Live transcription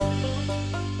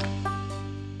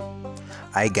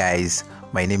Hi guys,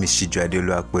 my name is Shiju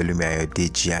Adeolu Akpelumi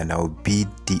Ayodeji and I'll be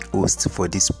the host for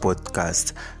this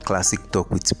podcast, Classic Talk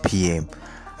with PM.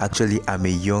 Actually, I'm a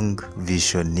young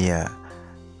visionary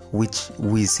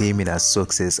who is aiming at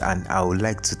success, and I would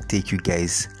like to take you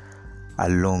guys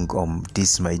along on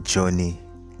this my journey.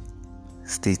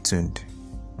 Stay tuned.